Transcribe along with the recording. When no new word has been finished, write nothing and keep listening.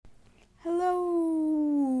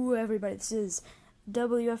everybody, this is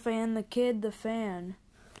WFAN, the kid, the fan.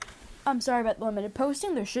 I'm sorry about the limited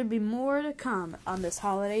posting. There should be more to come on this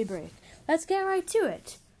holiday break. Let's get right to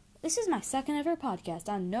it. This is my second ever podcast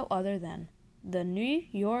on no other than the New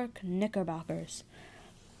York Knickerbockers.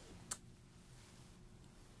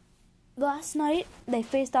 Last night, they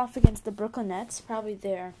faced off against the Brooklyn Nets, probably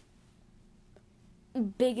their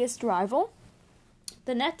biggest rival.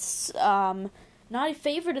 The Nets, not a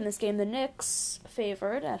favorite in this game. The Knicks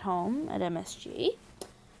favored at home at MSG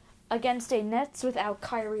against a Nets without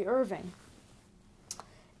Kyrie Irving.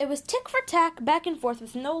 It was tick for tack, back and forth,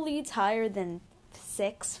 with no leads higher than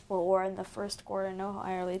 6-4 in the first quarter. No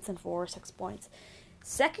higher leads than 4 or 6 points.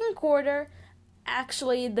 Second quarter,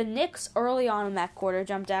 actually, the Knicks early on in that quarter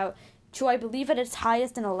jumped out to, I believe, at its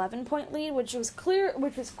highest, an 11-point lead, which was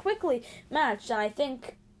quickly matched. And I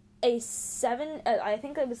think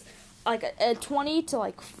it was like a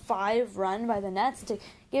 20-5 run by the Nets to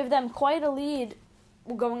give them quite a lead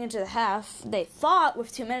going into the half. They thought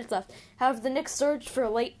with 2 minutes left. However, the Knicks surged for a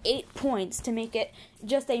late 8 points to make it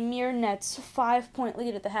just a mere Nets 5-point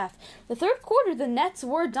lead at the half. The third quarter, the Nets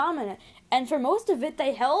were dominant, and for most of it,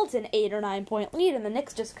 they held an 8 or 9 point lead, and the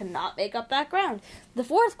Knicks just could not make up that ground. The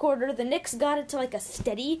fourth quarter, the Knicks got it to like a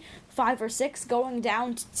steady 5 or 6, going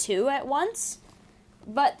down to 2 at once.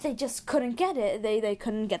 But they just couldn't get it. They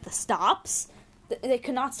couldn't get the stops. They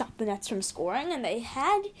could not stop the Nets from scoring, and they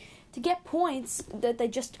had to get points that they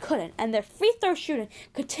just couldn't. And their free throw shooting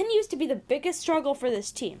continues to be the biggest struggle for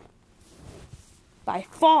this team. By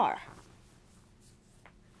far.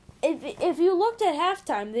 If you looked at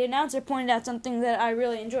halftime, the announcer pointed out something that I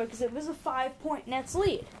really enjoyed, because it was a 5-point Nets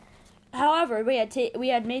lead. However, we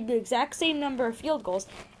had made the exact same number of field goals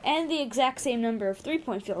and the exact same number of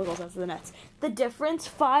 3-point field goals as the Nets. The difference,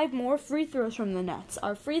 5 more free throws from the Nets.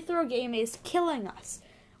 Our free throw game is killing us.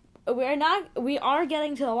 We are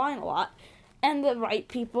getting to the line a lot, and the right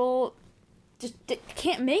people just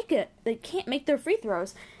can't make it. They can't make their free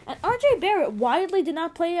throws. And R.J. Barrett widely did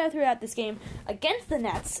not play throughout this game against the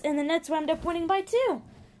Nets, and the Nets wound up winning by 2.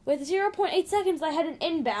 With 0.8 seconds, I had an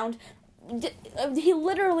inbound. He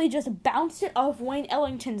literally just bounced it off Wayne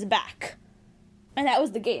Ellington's back. And that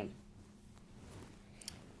was the game.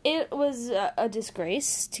 It was a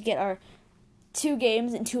disgrace to get our 2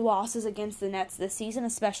 games and 2 losses against the Nets this season,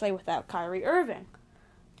 especially without Kyrie Irving.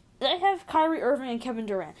 They have Kyrie Irving and Kevin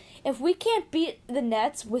Durant. If we can't beat the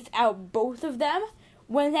Nets without both of them,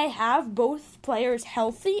 when they have both players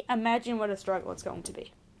healthy, imagine what a struggle it's going to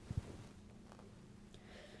be.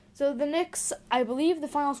 So the Knicks, I believe the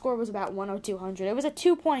final score was about 102-100. It was a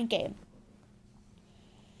 2-point game.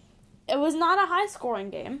 It was not a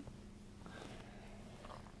high-scoring game.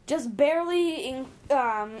 Just barely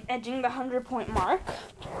edging the 100-point mark.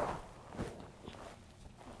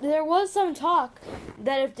 There was some talk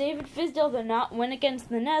that if David Fizdale did not win against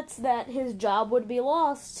the Nets, that his job would be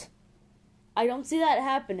lost. I don't see that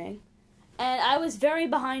happening. And I was very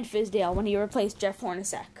behind Fizdale when he replaced Jeff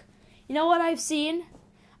Hornacek. You know what I've seen?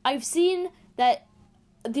 I've seen that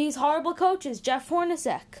these horrible coaches, Jeff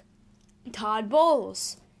Hornacek, Todd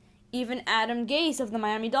Bowles, even Adam Gase of the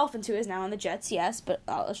Miami Dolphins, who is now on the Jets, yes, but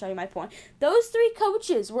I'll show you my point. Those 3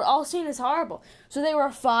 coaches were all seen as horrible. So they were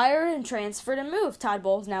fired and transferred and moved. Todd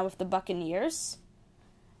Bowles now with the Buccaneers.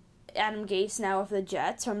 Adam Gase now with the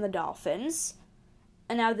Jets from the Dolphins.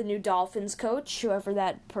 And now the new Dolphins coach, whoever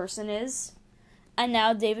that person is. And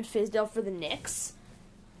now David Fizdale for the Knicks.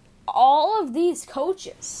 All of these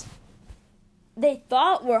coaches, they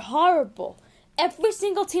thought were horrible. Every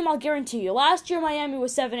single team, I'll guarantee you. Last year, Miami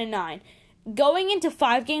was 7-9. Going into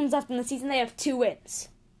 5 games left in the season, they have 2 wins.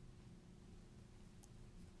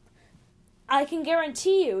 I can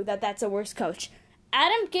guarantee you that that's a worse coach.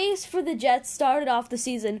 Adam Gase for the Jets started off the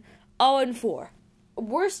season 0-4.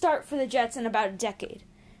 Worst start for the Jets in about a decade.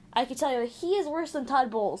 I can tell you, he is worse than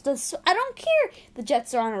Todd Bowles. I don't care the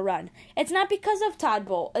Jets are on a run. It's not because of Todd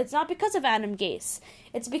Bowles. It's not because of Adam Gase.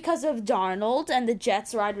 It's because of Darnold and the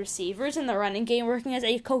Jets' wide receivers and the running game working as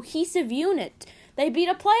a cohesive unit. They beat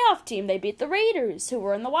a playoff team. They beat the Raiders, who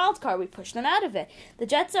were in the wild card. We pushed them out of it. The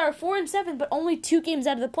Jets are 4-7, but only 2 games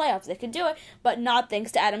out of the playoffs. They could do it, but not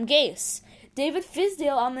thanks to Adam Gase. David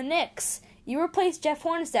Fizdale on the Knicks. You replaced Jeff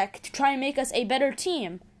Hornacek to try and make us a better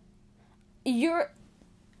team.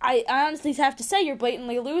 I honestly have to say you're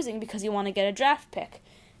blatantly losing because you want to get a draft pick.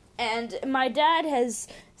 And my dad has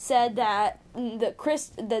said that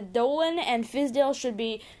Dolan and Fizdale should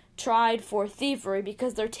be tried for thievery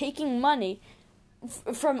because they're taking money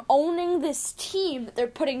from owning this team that they're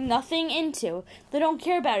putting nothing into. They don't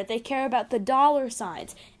care about it. They care about the dollar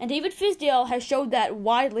signs. And David Fizdale has showed that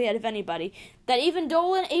widely out of anybody. That even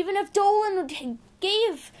if Dolan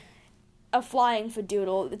gave a flying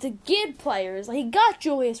fadoodle to get players. Like, he got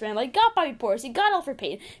Julius Randle, he got Bobby Portis, he got Elfrid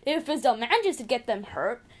Payton. David Fizdale manages to get them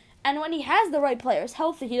hurt. And when he has the right players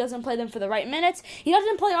healthy, he doesn't play them for the right minutes. He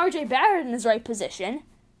doesn't play RJ Barrett in his right position.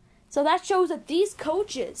 So that shows that these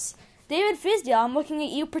coaches, David Fizdale, I'm looking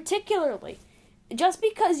at you particularly. Just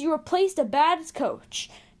because you replaced a bad coach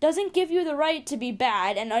doesn't give you the right to be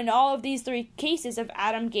bad. And in all of these three cases of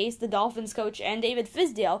Adam Gase, the Dolphins coach, and David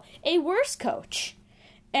Fizdale, a worse coach.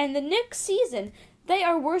 And the Knicks season, they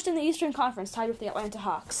are worst in the Eastern Conference, tied with the Atlanta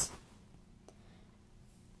Hawks.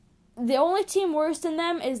 The only team worse than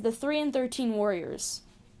them is the 3-13 Warriors,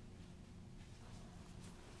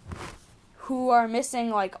 who are missing,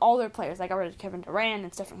 like, all their players. They got rid of Kevin Durant,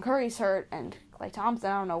 and Stephen Curry's hurt, and Klay Thompson,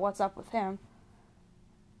 I don't know what's up with him.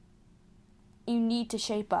 You need to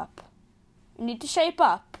shape up. You need to shape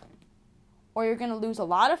up, or you're going to lose a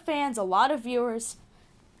lot of fans, a lot of viewers.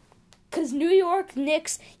 Because New York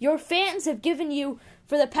Knicks, your fans have given you,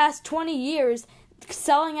 for the past 20 years,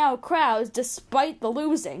 selling out crowds despite the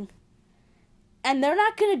losing. And they're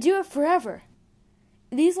not going to do it forever.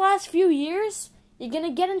 These last few years, you're going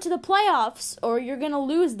to get into the playoffs, or you're going to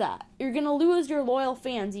lose that. You're going to lose your loyal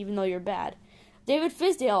fans, even though you're bad. David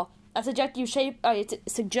Fizdale, I suggest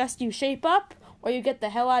you shape up, or you get the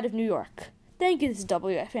hell out of New York. Thank you, this is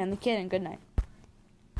WFan the Kid, and good night.